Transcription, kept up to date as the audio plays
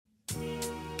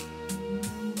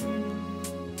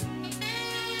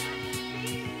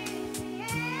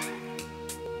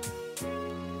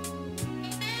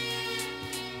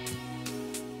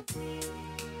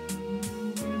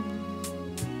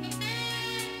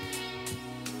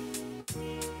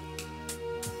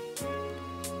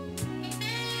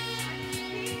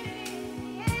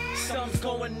something's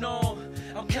going on.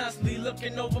 I'm constantly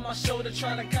looking over my shoulder,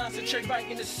 trying to concentrate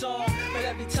writing the song. But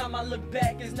every time I look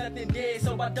back, there's nothing there.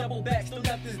 So I double back, still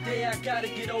nothing's there. I gotta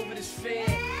get over this fear.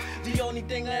 The only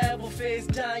thing I ever fear is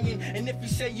dying. And if you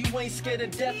say you ain't scared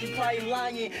of death, you probably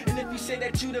lying. And if you say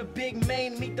that you the big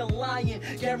man, meet the lion.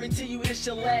 Guarantee you it's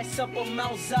your last up on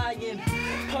Mount Zion.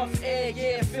 Puff air,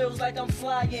 yeah, it feels like I'm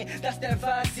flying. That's that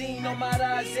Visine, no, my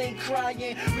eyes ain't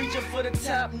crying. Reaching for the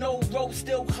top, no rope,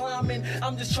 still climbing.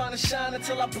 I'm just trying to shine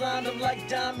until I blind them like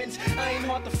diamonds. I ain't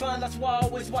hard to find, that's why I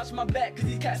always watch my back. Cause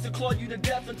these cats will claw you to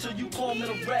death until you call me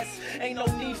the rest. Ain't no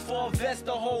need for a vest,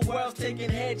 the whole world's taking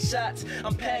headshots.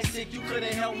 I'm past it, you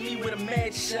couldn't help me with a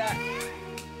mad shot.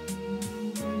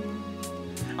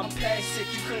 I'm past sick,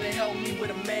 you couldn't help me with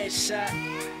a mad shot.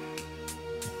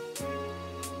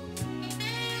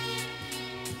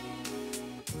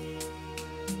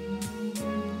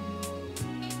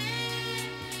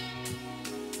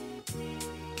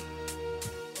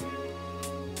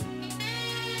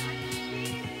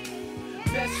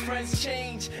 Best friends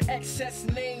change, excess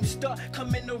names start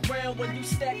coming around when you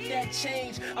stack that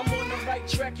change. I'm on the right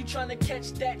track, you trying to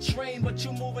catch that train, but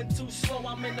you moving too slow,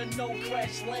 I'm in a no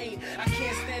crash lane. I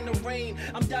can't stand the rain,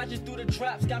 I'm dodging through the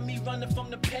drops, got me running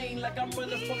from the pain like I'm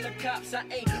running from the cops. I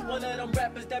ain't one of them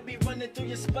rappers that be running through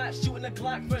your spot, shooting a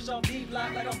Glock fresh off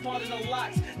D-block like I'm part of the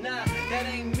locks. Nah, that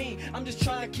ain't me, I'm just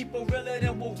trying to keep it realer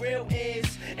than what real is.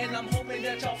 And I'm hoping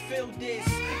that y'all feel this,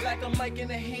 like a mic in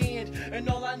the hand, and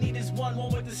all I need is one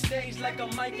with the stage like a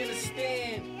mic in a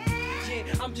stand. Yeah,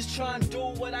 I'm just trying to do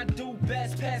what I do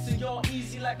best, passing y'all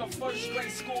easy like a first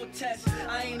grade school test.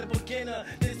 I ain't a beginner,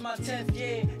 this is my 10th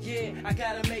year. Yeah, I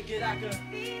gotta make it, I gotta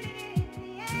make it,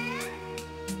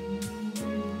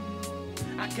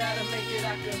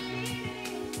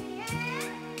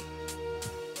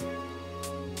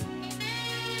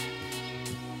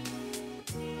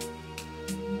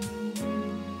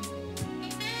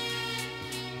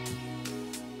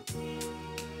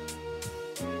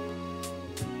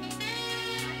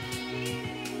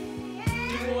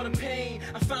 all the pain,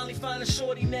 I finally find a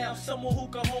shorty now, someone who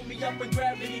can hold me up when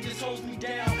gravity just holds me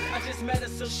down. I just met her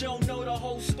so she don't know the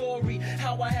whole story.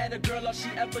 How I had a girl, all she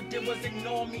ever did was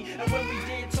ignore me. And when we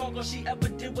did talk, all she ever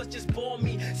did was just bore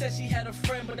me. Said she had a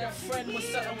friend, but that friend was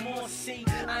something more. See,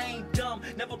 I ain't dumb,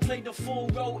 never played the full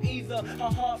role either.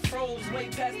 Her heart froze way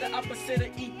past the opposite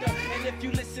of ether. And if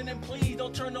you listening, please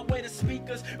don't turn away the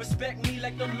speakers. Respect me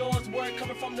like the Lord's word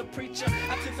coming from the preacher.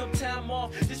 I took some time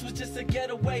off, this was just a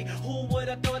getaway. Who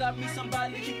would've thought I'd meet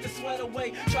somebody to keep the sweat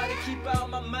away? Try to keep her out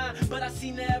my mind, but I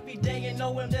seen her every day and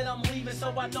know him that I'm leaving,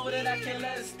 so I know that I can't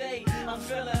let her stay. I'm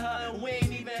feeling her, and we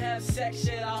ain't even have sex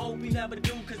yet. I hope we never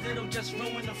do, cause it'll just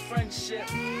ruin the friendship.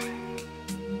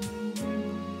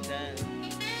 Damn.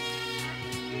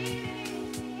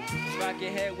 Just rock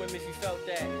your head with me if you felt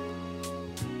that.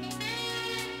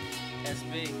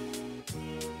 SB.